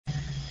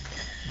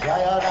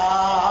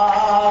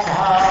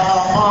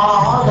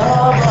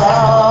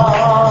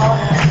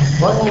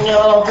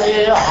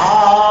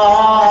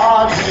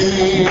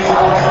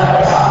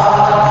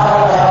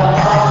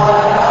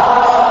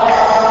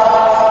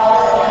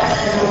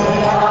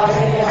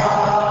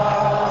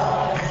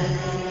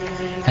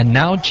And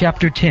now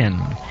Chapter 10,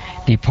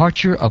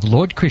 Departure of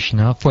Lord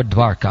Krishna for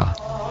Dwaraka.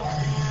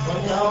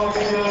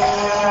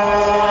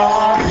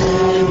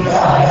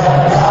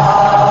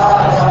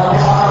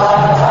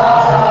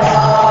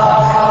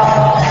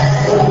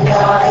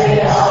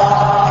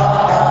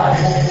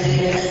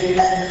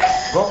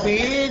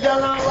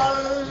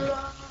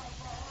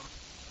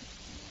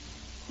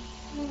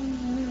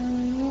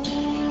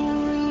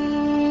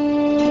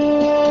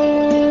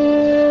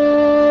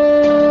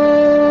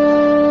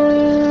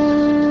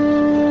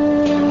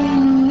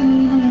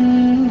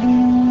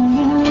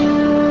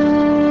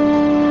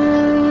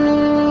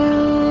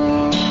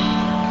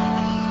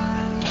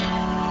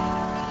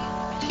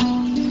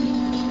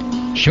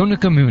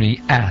 Shonaka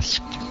Muni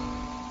asked,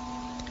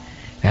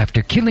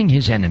 after killing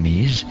his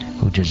enemies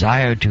who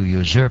desired to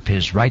usurp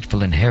his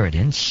rightful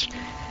inheritance,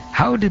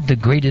 how did the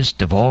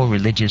greatest of all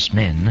religious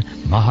men,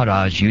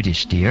 Maharaj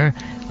Yudhishthira,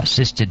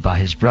 assisted by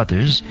his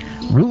brothers,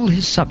 rule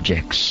his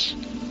subjects?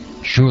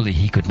 Surely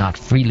he could not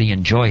freely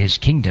enjoy his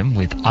kingdom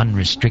with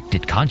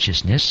unrestricted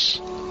consciousness.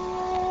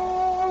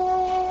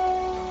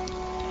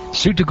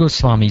 Sutta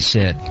Goswami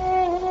said,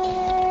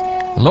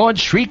 Lord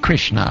Sri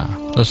Krishna,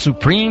 the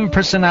Supreme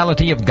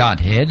Personality of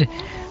Godhead,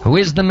 who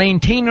is the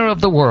maintainer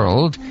of the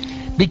world,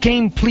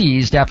 became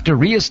pleased after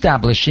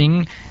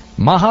re-establishing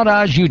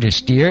Maharaj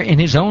Yudhishthira in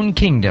his own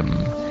kingdom,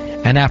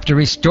 and after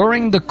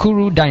restoring the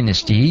Kuru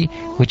dynasty,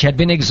 which had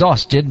been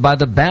exhausted by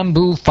the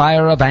bamboo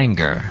fire of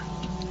anger.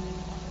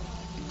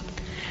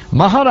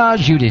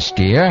 Maharaj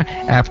Yudhishthira,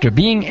 after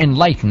being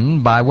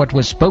enlightened by what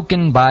was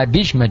spoken by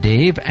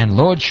Bhishmadev and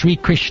Lord Sri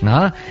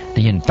Krishna,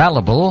 the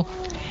Infallible,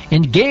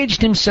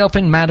 engaged himself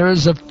in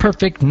matters of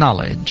perfect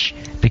knowledge,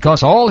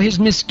 because all his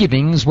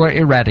misgivings were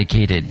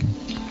eradicated.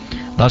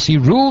 Thus he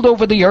ruled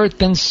over the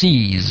earth and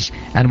seas,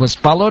 and was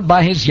followed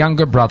by his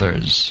younger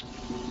brothers.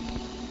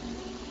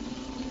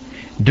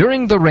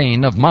 During the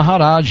reign of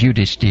Maharaj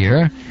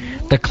Yudhishthira,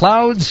 the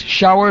clouds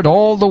showered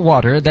all the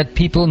water that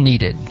people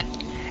needed,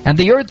 and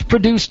the earth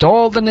produced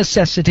all the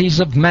necessities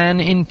of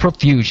man in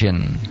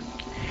profusion.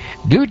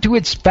 Due to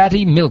its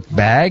fatty milk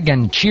bag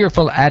and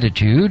cheerful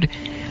attitude,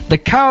 the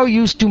cow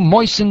used to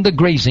moisten the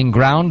grazing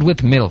ground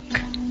with milk.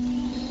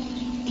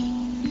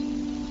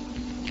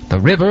 The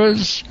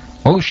rivers,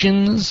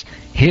 oceans,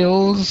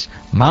 hills,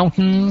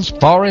 mountains,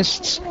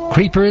 forests,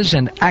 creepers,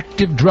 and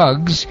active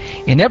drugs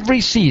in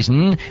every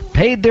season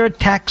paid their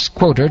tax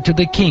quota to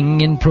the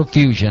king in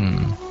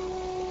profusion.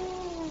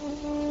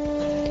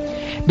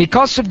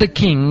 Because of the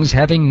kings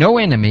having no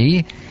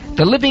enemy,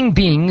 the living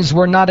beings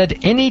were not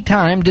at any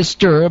time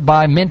disturbed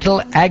by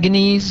mental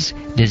agonies,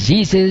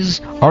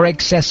 diseases, or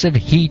excessive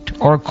heat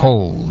or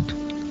cold.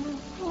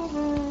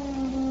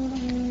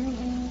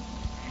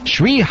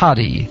 Sri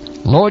Hari,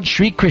 Lord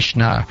Sri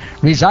Krishna,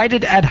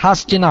 resided at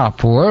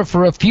Hastinapur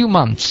for a few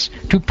months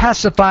to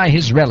pacify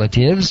his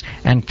relatives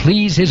and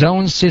please his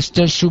own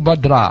sister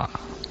Subhadra.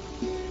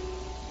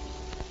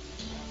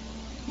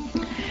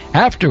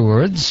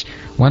 Afterwards,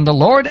 when the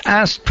Lord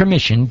asked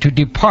permission to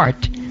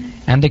depart,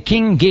 and the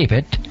king gave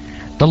it,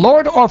 the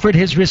Lord offered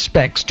his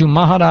respects to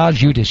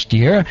Maharaj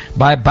Yudhishthira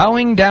by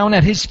bowing down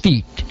at his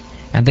feet,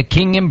 and the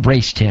king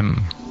embraced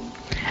him.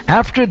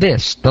 After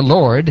this, the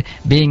Lord,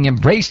 being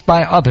embraced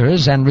by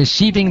others and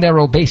receiving their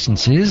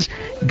obeisances,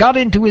 got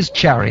into his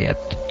chariot.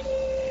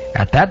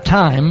 At that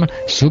time,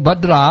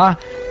 Subhadra,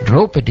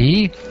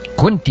 Draupadi,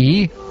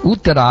 Kunti,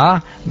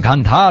 Uttara,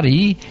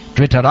 Gandhari,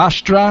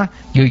 Dhritarashtra,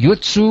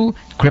 Yuyutsu,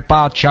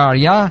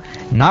 Kripacharya,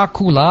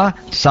 Nakula,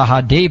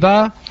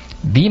 Sahadeva,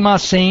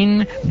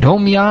 Bhimasen,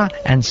 Domya,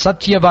 and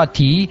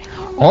Satyavati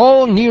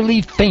all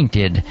nearly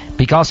fainted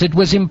because it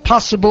was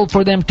impossible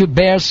for them to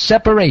bear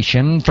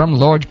separation from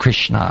Lord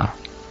Krishna.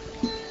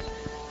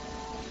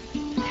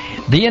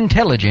 The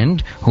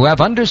intelligent, who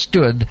have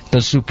understood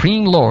the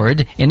Supreme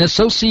Lord in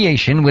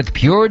association with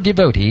pure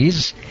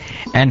devotees,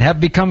 and have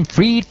become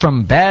freed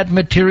from bad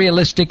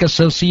materialistic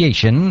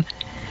association,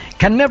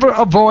 can never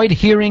avoid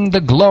hearing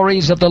the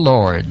glories of the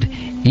Lord,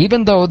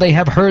 even though they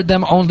have heard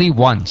them only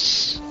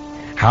once.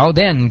 How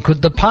then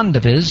could the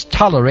Pandavas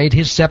tolerate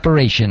his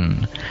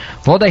separation?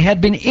 For they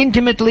had been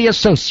intimately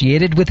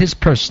associated with his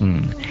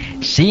person,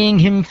 seeing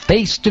him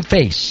face to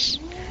face,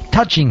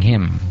 touching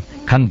him,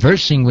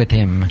 conversing with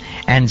him,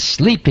 and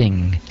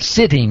sleeping,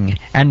 sitting,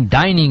 and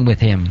dining with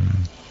him.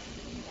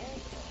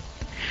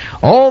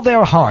 All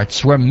their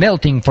hearts were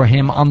melting for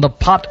him on the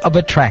pot of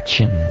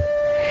attraction.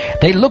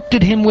 They looked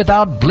at him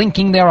without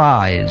blinking their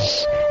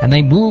eyes, and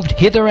they moved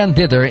hither and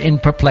thither in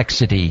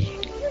perplexity.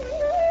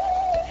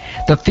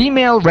 The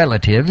female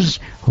relatives,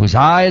 whose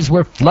eyes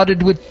were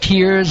flooded with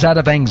tears out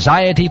of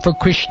anxiety for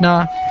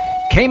Krishna,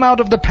 came out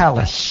of the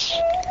palace.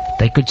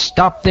 They could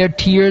stop their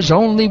tears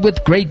only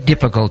with great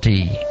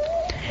difficulty.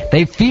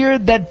 They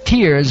feared that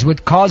tears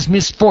would cause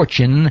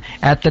misfortune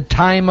at the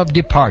time of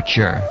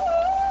departure.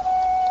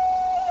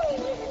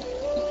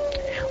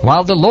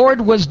 While the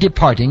Lord was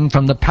departing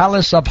from the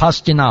palace of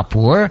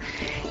Hastinapur,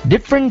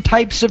 different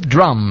types of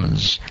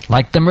drums,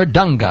 like the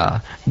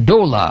mridanga,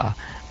 dola,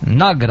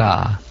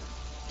 nagra,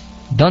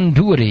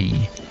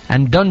 danduri,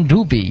 and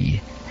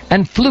dandubi,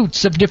 and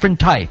flutes of different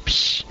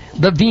types,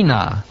 the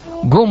veena,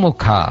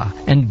 gomukha,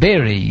 and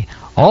beri,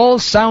 all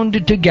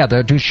sounded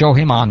together to show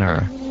him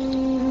honor.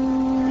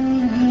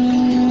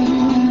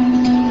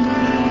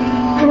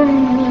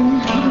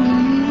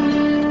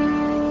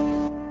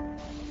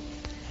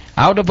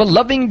 Out of a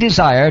loving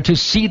desire to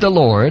see the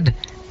Lord,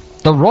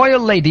 the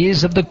royal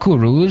ladies of the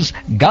Kurus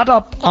got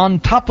up on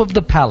top of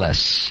the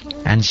palace,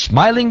 and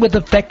smiling with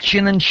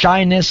affection and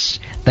shyness,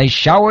 they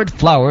showered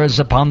flowers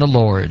upon the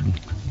Lord.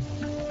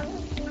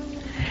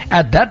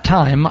 At that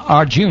time,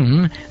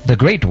 Arjun, the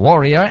great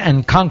warrior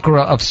and conqueror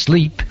of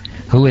sleep,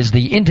 who is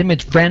the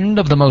intimate friend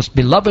of the most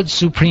beloved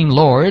Supreme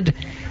Lord,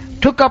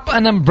 took up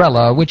an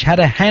umbrella which had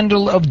a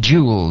handle of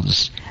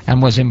jewels,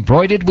 and was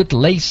embroidered with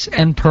lace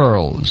and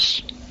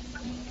pearls.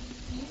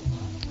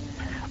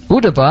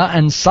 Uddhava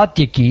and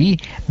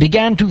Satyaki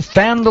began to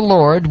fan the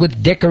Lord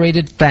with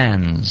decorated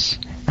fans,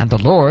 and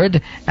the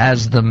Lord,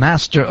 as the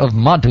master of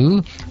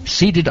Madhu,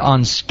 seated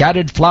on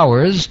scattered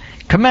flowers,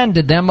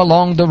 commanded them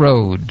along the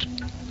road.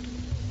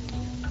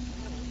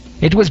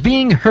 It was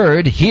being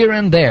heard here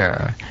and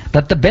there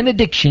that the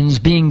benedictions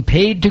being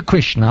paid to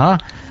Krishna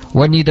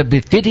were neither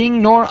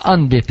befitting nor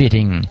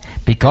unbefitting,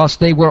 because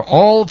they were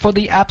all for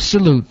the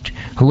Absolute,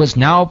 who was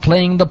now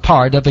playing the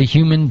part of a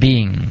human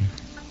being.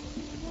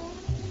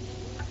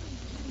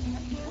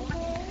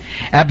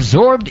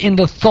 Absorbed in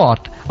the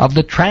thought of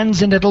the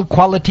transcendental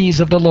qualities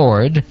of the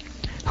Lord,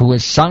 who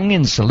is sung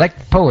in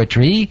select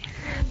poetry,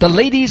 the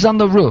ladies on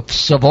the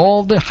roofs of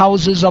all the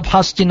houses of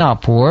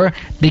Hastinapur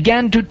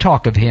began to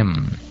talk of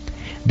him.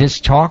 This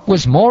talk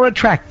was more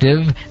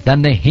attractive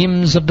than the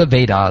hymns of the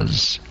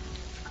Vedas.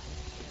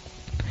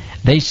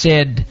 They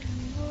said,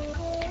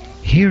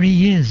 "Here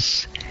he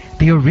is,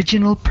 the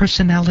original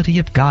personality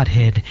of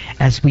Godhead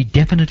as we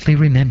definitely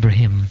remember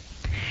him.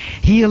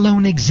 He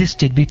alone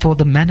existed before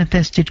the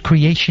manifested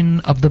creation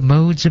of the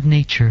modes of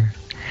nature.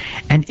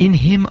 And in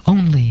him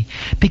only,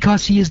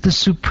 because he is the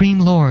Supreme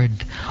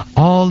Lord,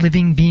 all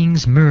living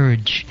beings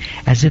merge,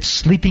 as if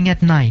sleeping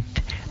at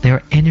night,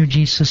 their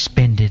energy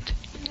suspended."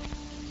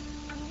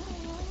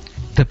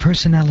 The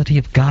personality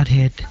of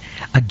Godhead,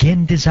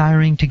 again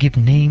desiring to give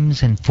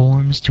names and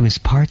forms to his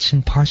parts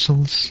and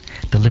parcels,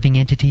 the living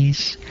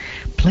entities,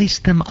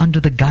 placed them under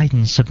the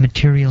guidance of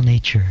material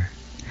nature.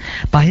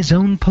 By his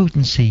own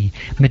potency,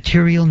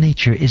 material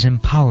nature is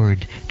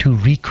empowered to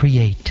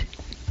recreate.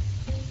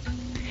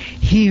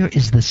 Here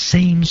is the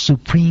same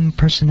Supreme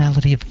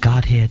Personality of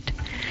Godhead,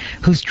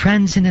 whose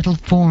transcendental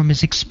form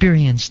is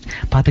experienced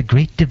by the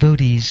great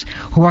devotees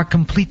who are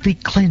completely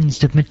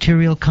cleansed of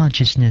material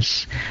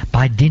consciousness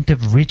by dint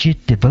of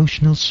rigid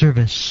devotional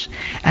service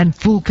and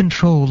full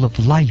control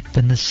of life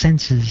and the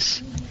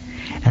senses.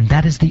 And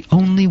that is the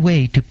only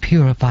way to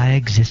purify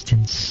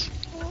existence.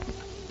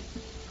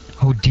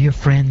 Oh, dear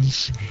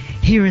friends,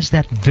 here is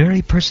that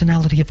very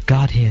personality of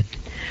Godhead,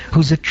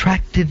 whose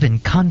attractive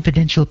and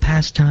confidential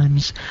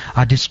pastimes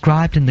are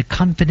described in the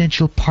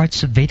confidential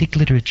parts of Vedic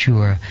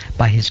literature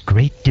by his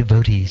great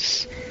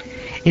devotees.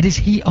 It is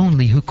he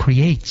only who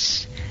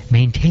creates,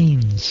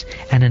 maintains,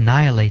 and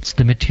annihilates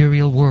the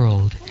material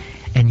world,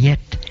 and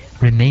yet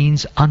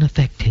remains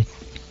unaffected.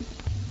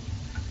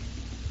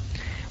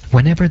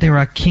 Whenever there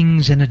are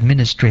kings and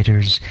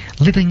administrators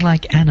living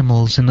like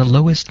animals in the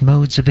lowest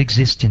modes of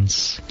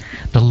existence,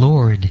 the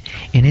Lord,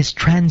 in his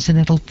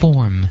transcendental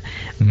form,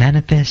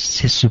 manifests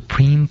his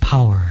supreme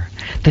power,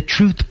 the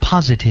truth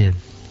positive,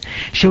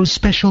 shows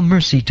special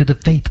mercy to the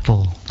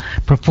faithful,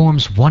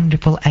 performs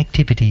wonderful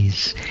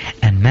activities,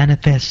 and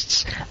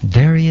manifests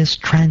various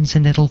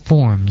transcendental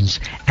forms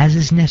as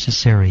is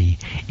necessary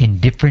in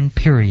different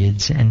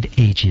periods and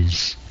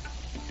ages.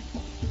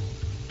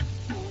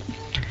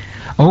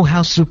 Oh,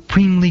 how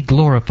supremely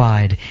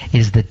glorified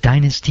is the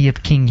dynasty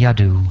of King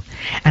Yadu,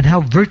 and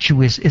how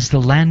virtuous is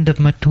the land of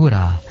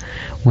Mathura,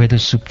 where the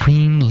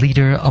supreme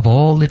leader of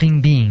all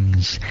living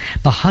beings,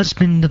 the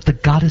husband of the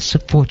goddess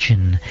of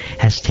fortune,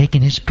 has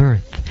taken his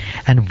birth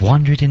and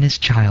wandered in his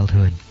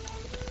childhood.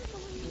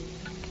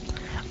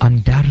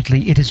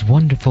 Undoubtedly it is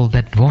wonderful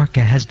that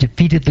Dwaraka has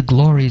defeated the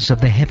glories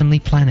of the heavenly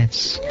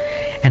planets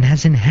and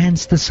has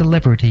enhanced the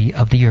celebrity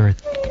of the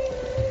earth.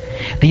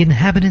 The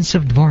inhabitants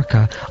of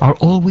Dwaraka are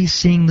always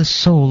seeing the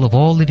soul of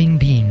all living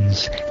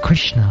beings,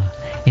 Krishna,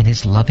 in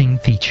his loving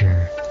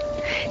feature.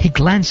 He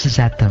glances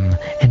at them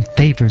and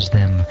favors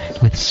them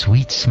with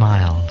sweet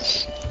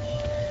smiles.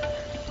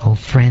 Oh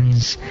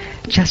friends,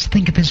 just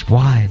think of his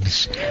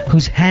wives,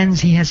 whose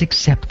hands he has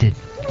accepted.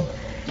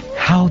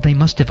 How they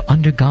must have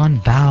undergone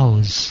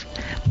vows,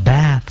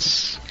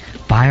 baths,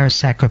 fire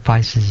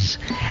sacrifices,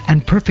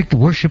 and perfect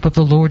worship of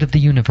the Lord of the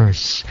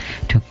universe,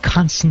 to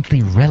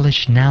constantly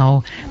relish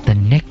now the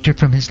nectar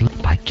from his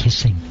lips by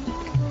kissing.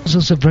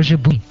 Of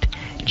Rajabhut,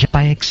 just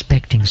by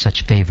expecting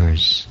such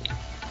favors.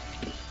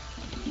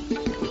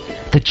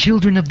 The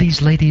children of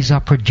these ladies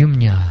are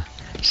Pradyumna,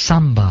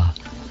 Samba,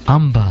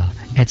 Amba,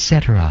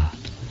 etc.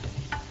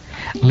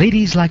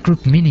 Ladies like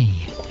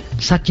Rukmini,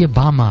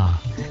 Satyabhama,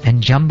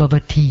 and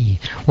Jambavati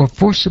were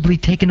forcibly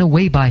taken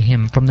away by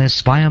him from their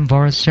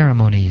Svayamvara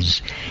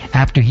ceremonies.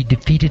 After he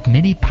defeated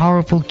many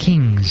powerful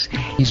kings,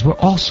 these were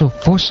also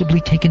forcibly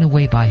taken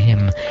away by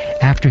him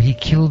after he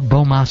killed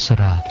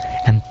Bhaumasura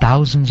and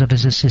thousands of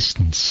his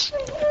assistants.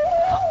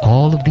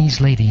 All of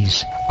these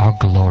ladies are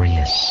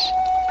glorious.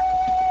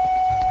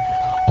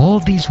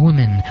 All these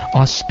women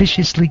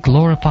auspiciously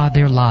glorify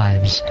their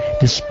lives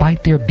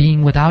despite their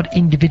being without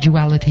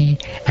individuality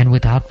and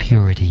without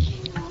purity.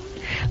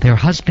 Their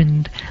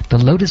husband, the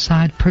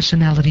lotus-eyed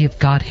personality of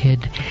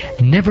Godhead,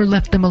 never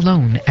left them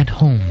alone at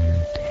home.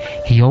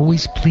 He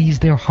always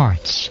pleased their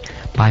hearts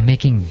by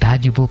making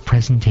valuable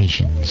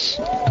presentations.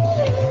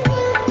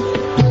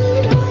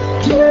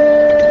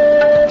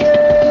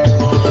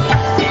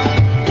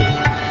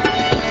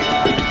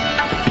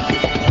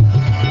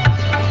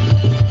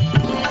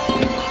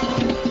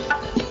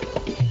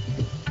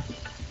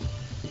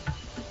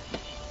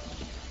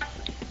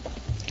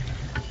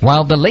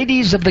 While the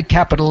ladies of the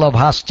capital of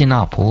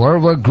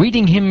Hastinapur were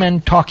greeting him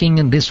and talking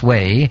in this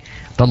way,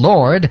 the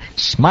Lord,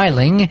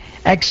 smiling,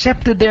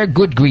 accepted their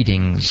good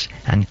greetings,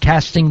 and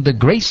casting the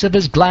grace of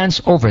his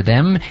glance over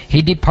them,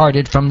 he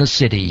departed from the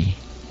city.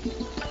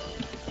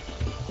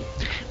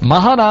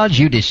 Maharaj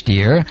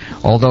Yudhishthir,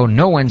 although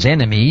no one's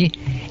enemy,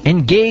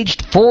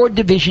 engaged 4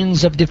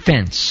 divisions of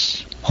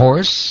defense,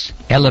 horse,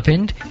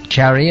 elephant,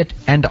 chariot,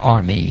 and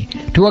army,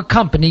 to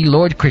accompany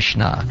Lord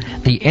Krishna,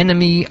 the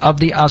enemy of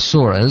the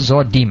Asuras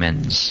or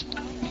demons.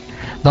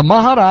 The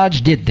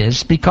Maharaj did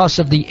this because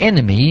of the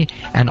enemy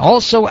and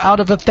also out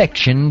of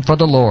affection for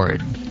the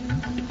Lord.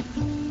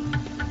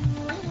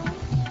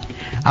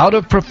 Out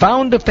of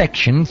profound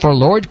affection for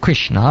Lord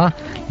Krishna,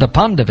 the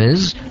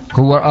Pandavas,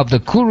 who were of the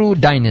Kuru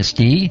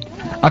dynasty,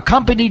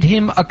 accompanied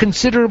him a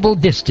considerable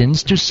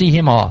distance to see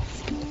him off.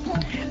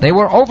 They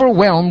were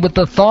overwhelmed with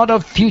the thought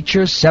of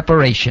future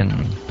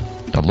separation.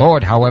 The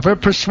Lord, however,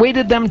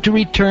 persuaded them to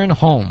return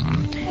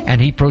home,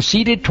 and he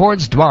proceeded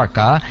towards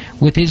Dwaraka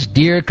with his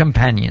dear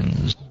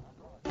companions.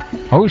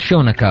 O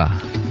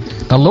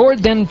Shonaka, the Lord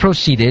then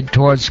proceeded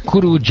towards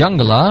Kuru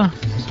Jangala,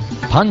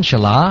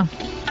 Panchala,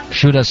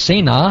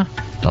 Shurasena,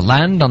 the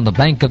land on the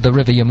bank of the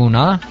river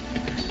Yamuna,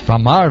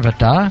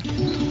 Ramarvata,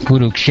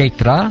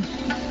 Kurukshetra,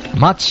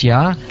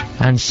 Matsya,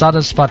 and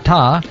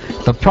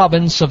Sarasvata, the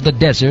province of the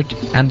desert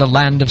and the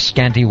land of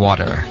scanty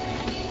water.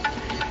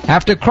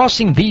 After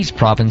crossing these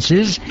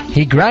provinces,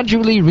 he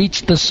gradually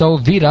reached the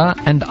Sovira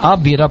and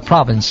Abhira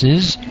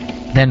provinces,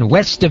 then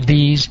west of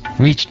these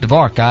reached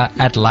Dwarka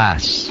at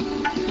last.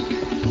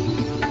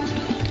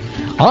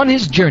 On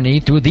his journey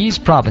through these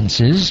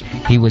provinces,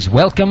 he was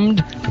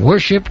welcomed,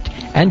 worshipped,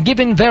 and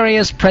given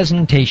various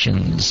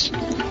presentations.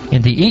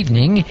 In the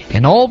evening,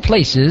 in all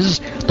places,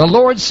 the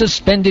Lord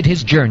suspended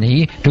his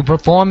journey to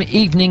perform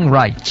evening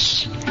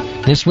rites.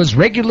 This was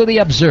regularly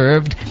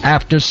observed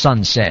after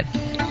sunset.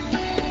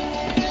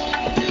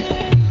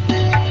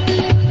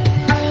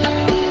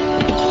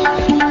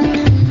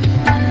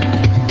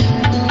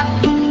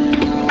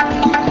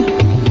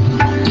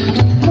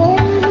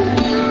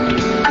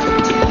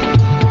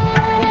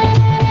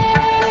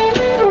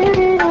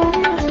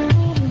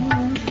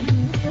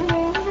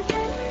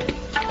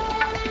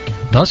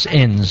 Thus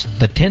ends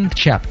the 10th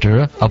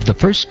chapter of the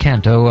first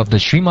canto of the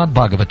Srimad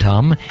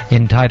Bhagavatam,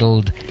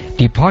 entitled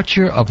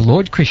Departure of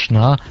Lord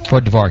Krishna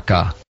for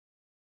Dwaraka.